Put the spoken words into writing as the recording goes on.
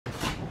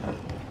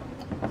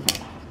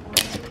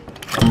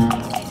Oh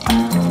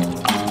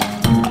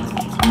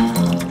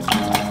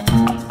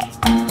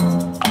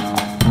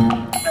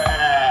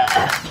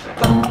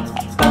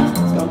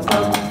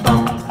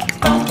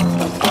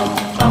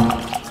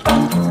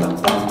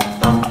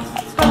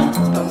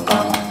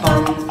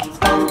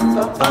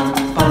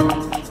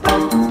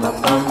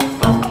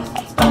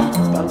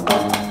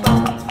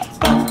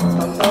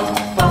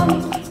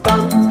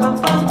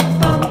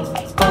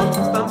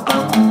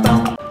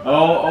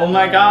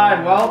my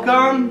God,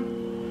 welcome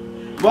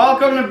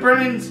to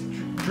Brendan's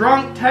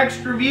Drunk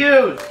Text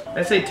Reviews.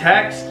 I say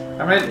text,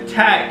 I meant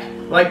tech,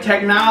 like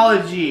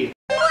technology.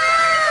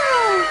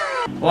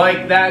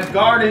 Like that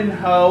garden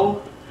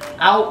hoe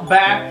out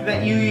back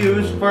that you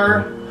use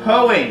for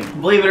hoeing.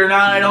 Believe it or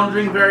not, I don't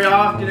drink very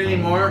often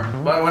anymore,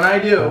 but when I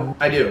do,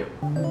 I do.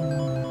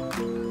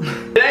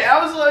 Today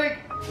I was like,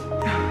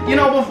 you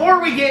know,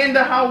 before we get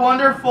into how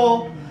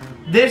wonderful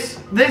this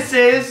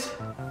is,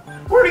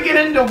 we're gonna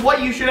get into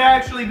what you should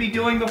actually be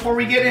doing before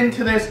we get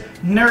into this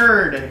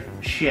nerd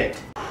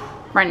shit.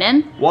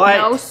 Brendan? What?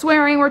 No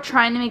swearing, we're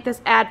trying to make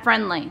this ad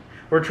friendly.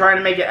 We're trying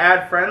to make it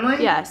ad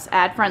friendly? Yes,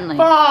 ad friendly.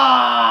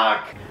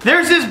 Fuck!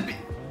 There's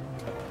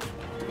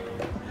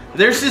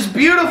this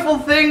beautiful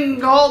thing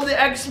called the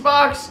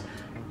Xbox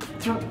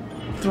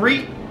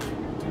 3.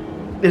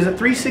 Is it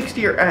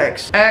 360 or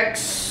X?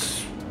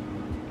 X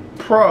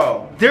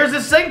Pro. There's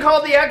this thing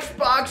called the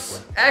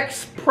Xbox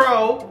X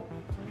Pro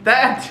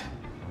that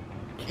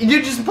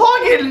you just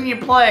plug it and you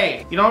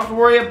play. You don't have to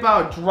worry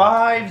about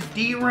drives,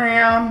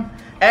 DRAM,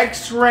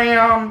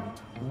 XRAM,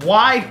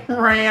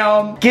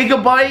 YRAM,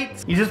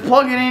 gigabytes. You just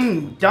plug it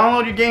in,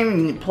 download your game,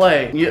 and you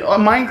play.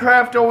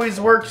 Minecraft always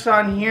works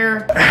on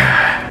here.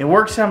 It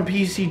works on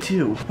PC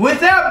too. With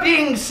that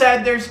being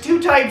said, there's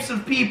two types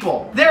of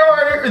people. There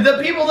are the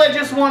people that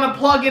just want to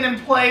plug in and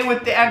play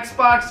with the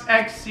Xbox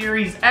X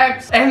Series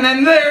X, and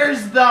then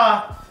there's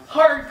the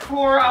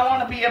hardcore, I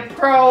want to be a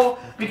pro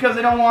because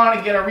I don't want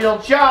to get a real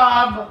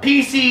job,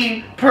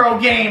 PC pro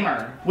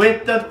gamer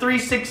with the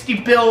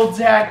 360 builds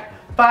at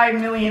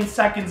 5 million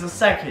seconds a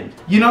second.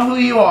 You know who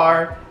you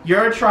are,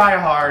 you're a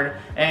tryhard,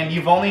 and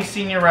you've only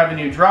seen your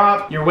revenue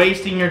drop. You're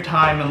wasting your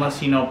time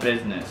unless you know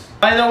business.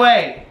 By the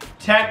way,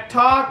 tech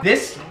talk,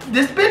 this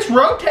bitch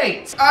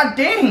rotates. Ah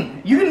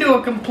dang, you can do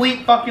a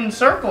complete fucking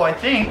circle, I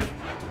think.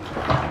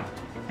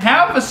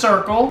 Half a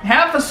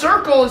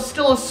circle is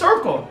still a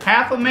circle.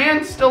 Half a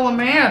man's still a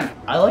man.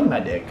 I like my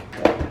dick.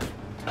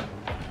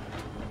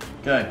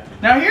 Good.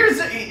 Now here's,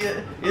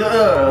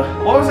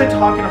 what was I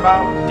talking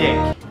about?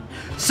 Dick.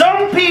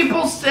 Some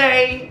people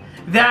say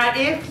that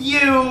if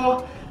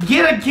you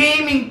get a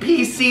gaming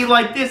PC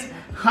like this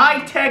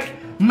high-tech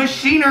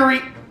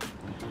machinery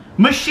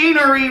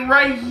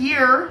right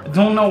here. I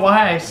don't know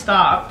why I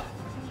stopped.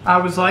 I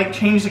was like,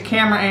 change the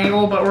camera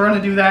angle, but we're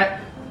gonna do that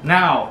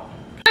now.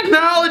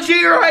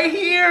 Technology right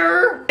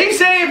here. They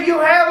say if you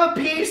have a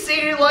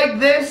PC like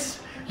this,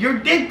 your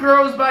dick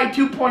grows by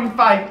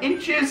 2.5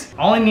 inches.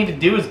 All I need to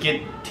do is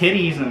get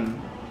titties and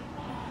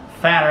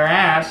fatter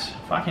ass.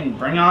 Fucking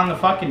bring on the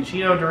fucking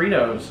Cheeto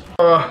Doritos.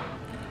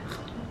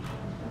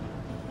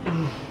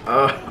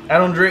 I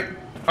don't drink,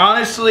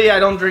 honestly, I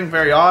don't drink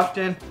very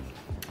often.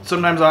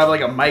 Sometimes I'll have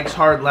like a Mike's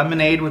Hard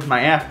Lemonade with my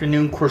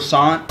afternoon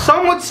croissant.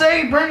 Some would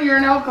say, Brent, you're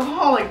an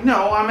alcoholic.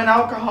 No, I'm an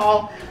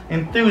alcohol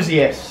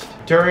enthusiast.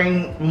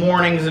 During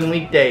mornings and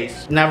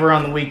weekdays, never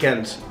on the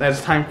weekends.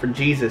 That's time for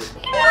Jesus.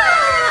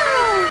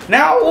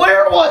 Now,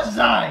 where was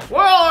I?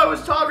 Well, I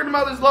was talking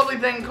about this lovely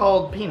thing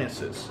called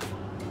penises.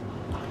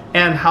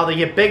 And how they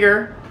get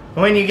bigger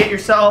when you get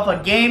yourself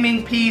a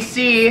gaming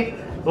PC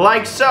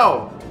like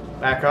so.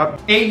 Back up.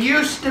 It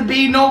used to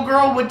be no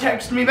girl would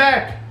text me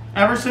back.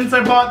 Ever since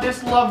I bought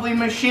this lovely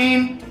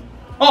machine,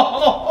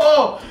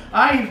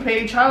 I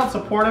pay child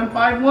support on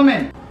 5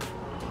 women.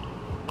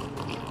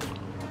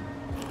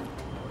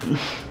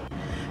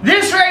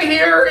 This right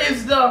here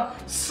is the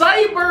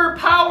Cyber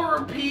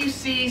Power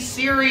PC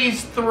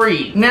Series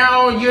 3.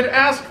 Now, you'd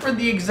ask for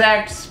the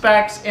exact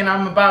specs, and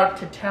I'm about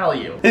to tell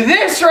you.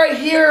 This right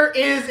here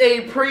is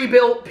a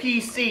pre-built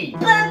PC.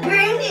 But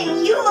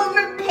Brandon, you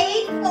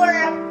overpaid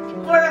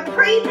for a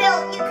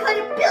pre-built. You could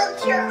have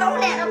built your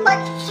own at a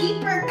much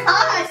cheaper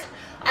cost.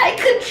 I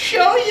could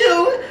show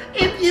you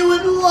if you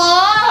would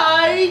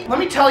like. Let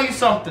me tell you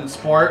something,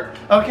 sport,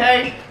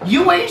 okay?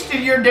 You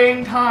wasted your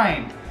dang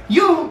time.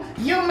 You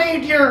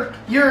made your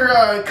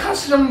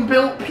custom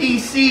built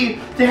PC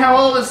to have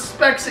all the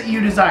specs that you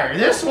desire.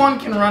 This one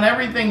can run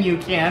everything you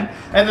can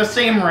at the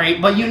same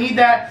rate, but you need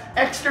that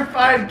extra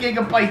 5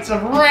 gigabytes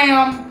of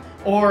RAM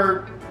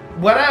or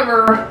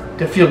whatever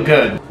to feel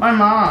good. My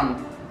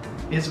mom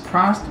is a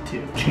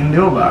prostitute. What you can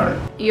do about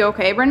it? You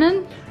okay,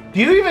 Brendan? Do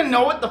you even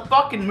know what the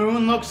fucking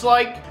moon looks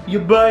like? You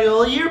buy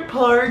all your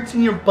parts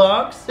in your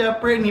box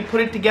separate and you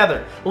put it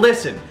together.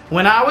 Listen,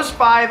 when I was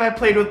 5, I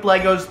played with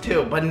Legos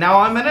too, but now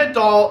I'm an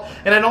adult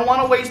and I don't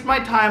want to waste my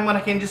time when I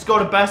can just go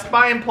to Best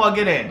Buy and plug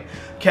it in.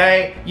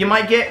 Okay? You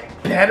might get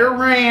better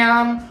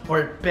RAM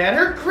or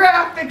better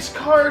graphics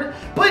card,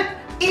 but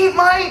eat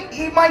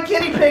my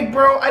guinea pig,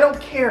 bro. I don't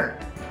care.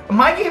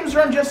 My games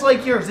run just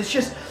like yours. It's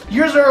just,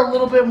 yours are a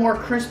little bit more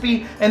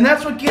crispy, and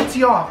that's what gets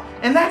you off.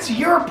 And that's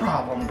your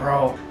problem,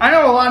 bro. I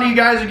know a lot of you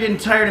guys are getting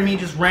tired of me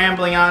just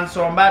rambling on,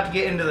 so I'm about to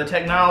get into the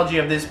technology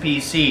of this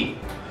PC.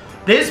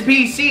 This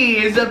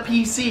PC is a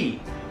PC.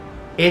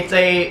 It's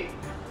a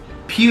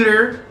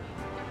pewter,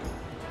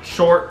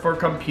 short for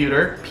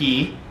computer,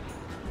 P,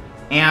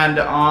 and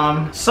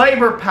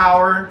cyber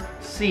power,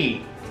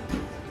 C.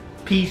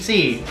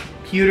 PC,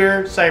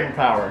 pewter, cyber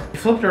power. You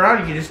flip it around,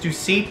 you can just do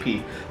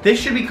CP. This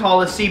should be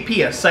called a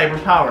CP, a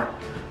cyber power.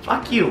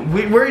 Fuck you.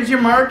 Where's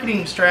your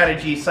marketing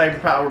strategy, cyber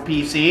power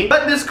PC?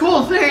 But this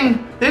cool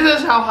thing, this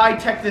is how high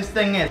tech this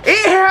thing is.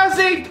 It has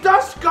a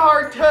dust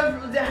guard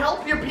to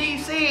help your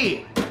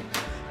PC.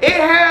 It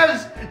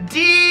has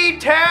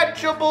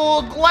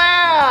detachable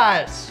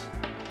glass.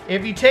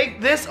 If you take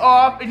this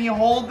off and you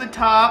hold the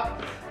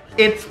top,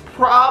 it's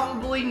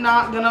probably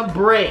not gonna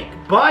break.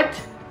 But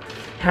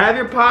have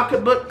your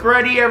pocketbook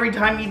ready every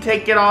time you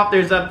take it off.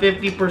 There's a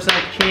 50%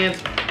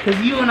 chance, because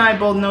you and I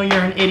both know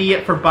you're an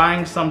idiot for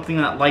buying something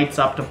that lights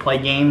up to play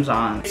games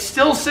on. It's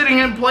still sitting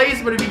in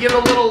place, but if you give it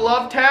a little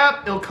love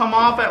tap, it'll come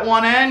off at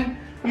one end.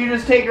 You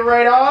just take it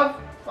right off.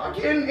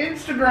 Fucking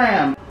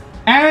Instagram.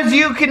 As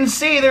you can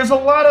see, there's a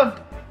lot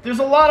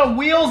of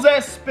wheels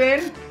that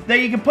spin that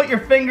you can put your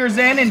fingers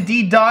in and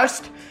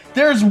de-dust.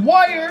 There's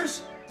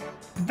wires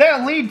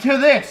that lead to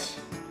this.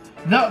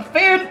 The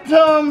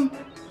Phantom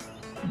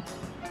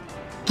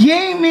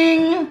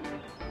Gaming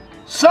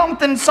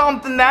something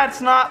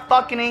that's not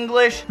fucking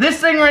English.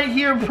 This thing right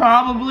here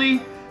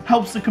probably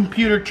helps the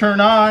computer turn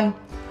on.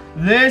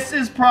 This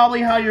is probably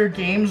how your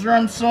games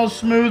run so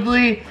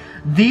smoothly.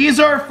 These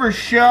are for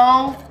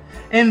show.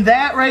 And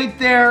that right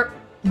there,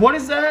 what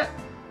is that?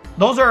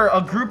 Those are a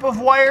group of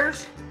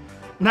wires.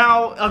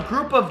 Now, a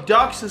group of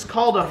ducks is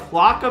called a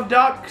flock of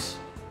ducks.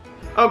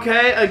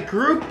 Okay, a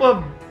group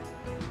of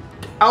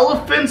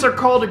elephants are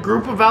called a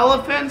group of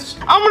elephants.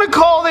 I'm gonna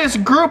call this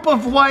group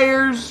of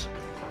wires,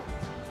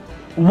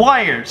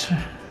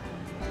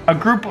 A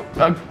group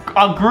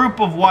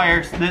of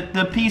wires.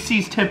 The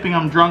PC's tipping,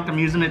 I'm drunk, I'm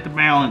using it to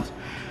balance.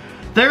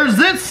 There's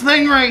this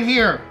thing right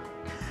here.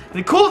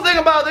 The cool thing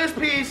about this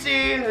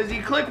PC is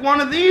you click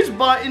one of these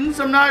buttons,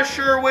 I'm not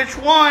sure which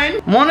one.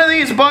 One of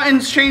these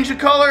buttons change the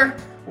color.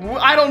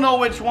 I don't know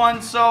which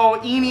one,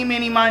 so eeny,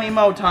 meeny, miny,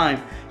 mo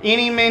time.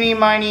 Eeny, meeny,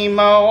 miny,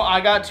 mo. I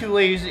got too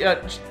lazy.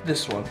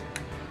 This one.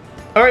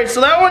 Alright,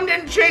 so that one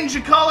didn't change the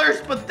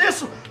colors, but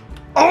this one.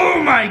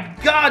 Oh my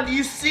god, do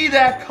you see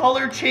that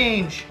color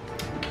change?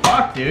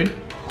 Fuck, dude.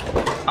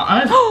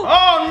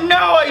 Oh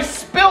no, I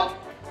spilled.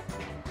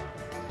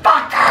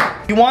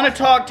 Fuck. You want to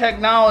talk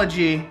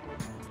technology?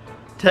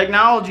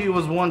 Technology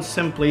was once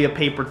simply a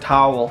paper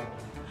towel.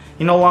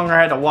 You no longer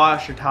had to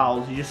wash your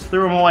towels. You just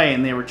threw them away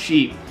and they were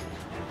cheap.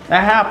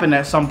 That happened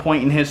at some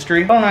point in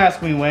history. Don't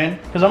ask me when,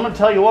 because I'm going to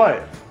tell you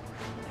what.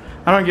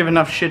 I don't give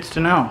enough shits to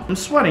know. I'm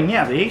sweating,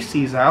 yeah, the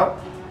AC's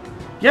out.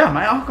 Yeah,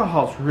 my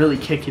alcohol's really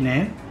kicking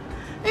in.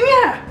 And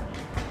yeah,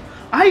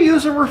 I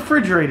use a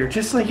refrigerator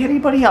just like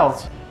anybody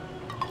else.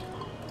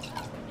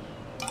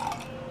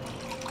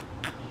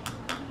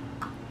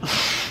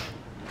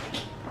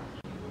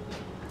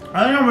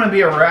 I think I'm gonna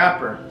be a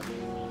rapper.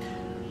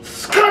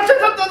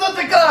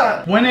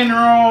 When in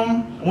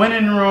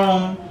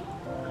Rome,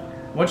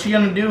 what you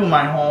gonna do,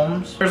 my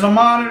homes? There's a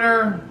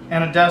monitor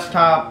and a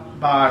desktop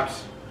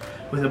box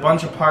with a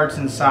bunch of parts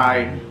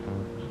inside.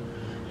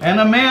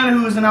 And a man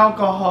who's an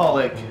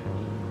alcoholic,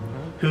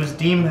 whose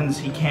demons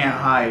he can't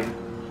hide.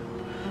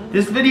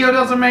 This video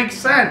doesn't make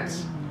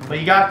sense, but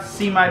you got to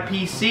see my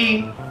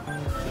PC.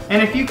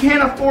 And if you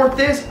can't afford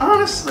this,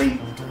 honestly,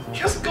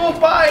 just go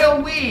buy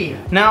a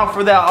Wii. Now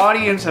for that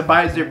audience that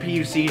buys their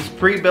PCs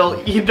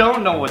pre-built, you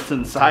don't know what's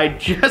inside,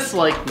 just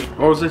like me.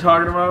 What was I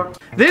talking about?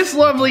 This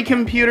lovely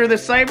computer, the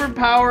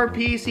CyberPower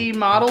PC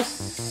Model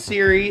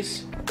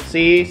Series,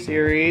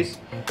 C-Series,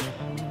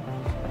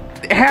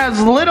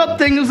 has lit up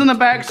things in the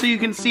back so you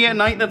can see at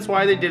night. That's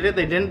why they did it.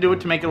 They didn't do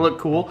it to make it look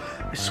cool.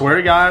 I swear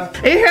to God.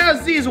 It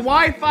has these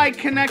Wi-Fi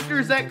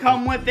connectors that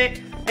come with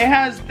it. It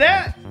has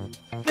that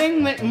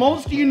thing that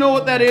most of you know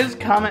what that is.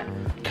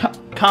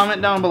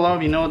 Comment down below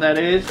if you know what that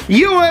is.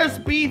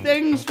 USB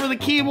things for the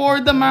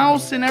keyboard, the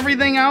mouse, and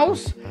everything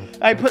else.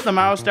 I put the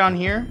mouse down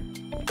here.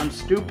 I'm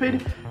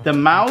stupid. The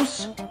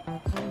mouse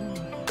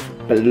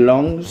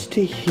belongs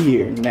to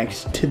here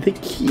next to the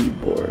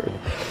keyboard.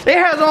 It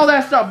has all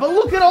that stuff, but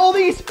look at all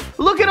these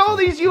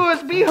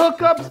USB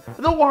hookups,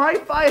 the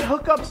Wi-Fi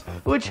hookups,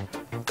 which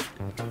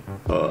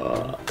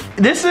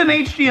this is an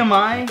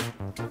HDMI,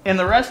 and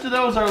the rest of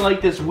those are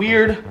like this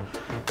weird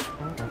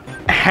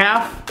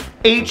half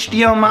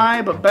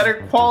HDMI, but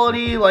better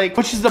quality, like,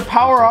 which is the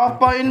power off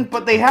button,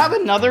 but they have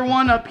another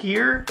one up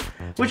here,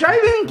 which I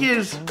think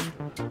is,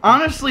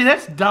 honestly,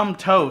 that's dumb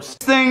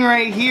toast. This thing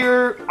right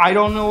here, I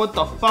don't know what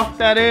the fuck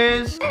that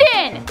is.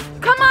 Brendan,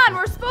 come on,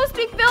 we're supposed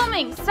to be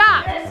filming,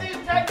 stop. This is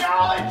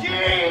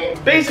technology!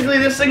 Basically,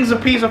 this thing's a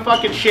piece of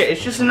fucking shit.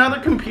 It's just another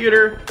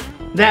computer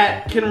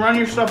that can run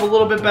your stuff a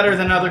little bit better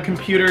than other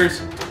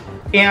computers,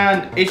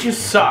 and it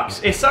just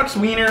sucks. It sucks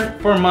wiener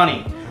for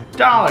money.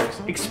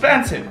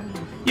 Expensive.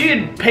 You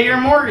could pay your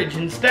mortgage.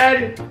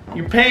 Instead,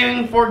 you're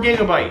paying 4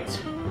 gigabytes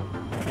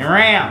in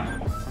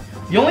RAM.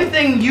 The only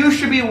thing you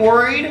should be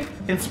worried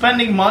in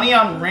spending money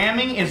on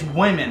ramming is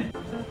women.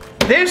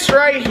 This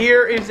right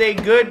here is a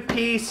good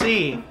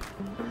PC.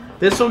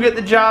 This will get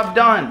the job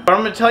done. But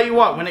I'm gonna tell you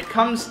what, when it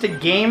comes to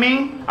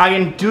gaming, I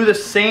can do the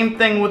same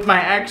thing with my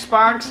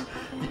Xbox.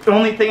 The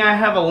only thing I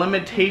have a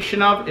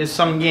limitation of is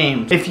some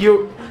games. If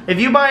you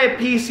buy a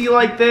PC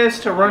like this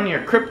to run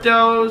your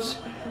cryptos,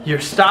 your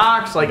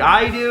stocks like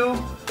I do,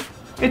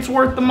 it's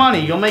worth the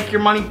money. You'll make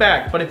your money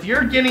back. But if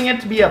you're getting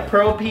it to be a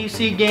pro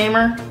PC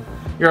gamer,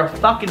 you're a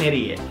fucking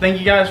idiot. Thank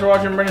you guys for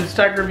watching Brendan's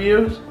Tech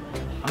Reviews.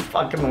 I'm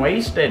fucking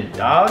wasted,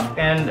 dog.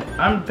 And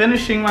I'm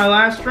finishing my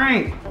last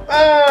drink.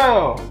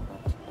 Oh!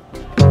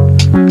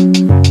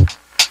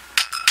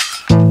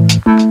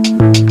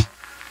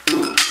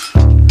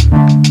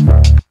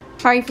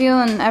 How are you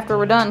feeling after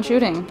we're done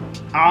shooting?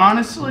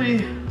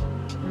 Honestly,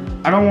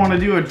 I don't want to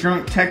do a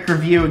drunk tech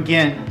review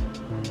again.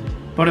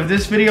 But if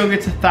this video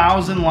gets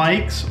 1,000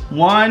 likes,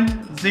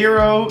 1,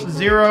 0,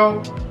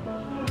 0.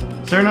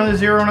 Is there another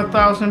 0 in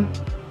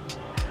 1,000?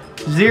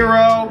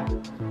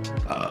 0.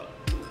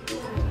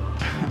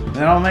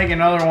 Then I'll make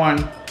another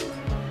one.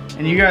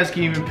 And you guys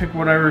can even pick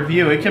what I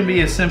review. It can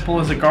be as simple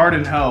as a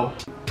garden hoe.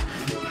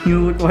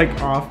 You look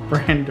like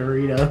off-brand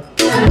Dorito.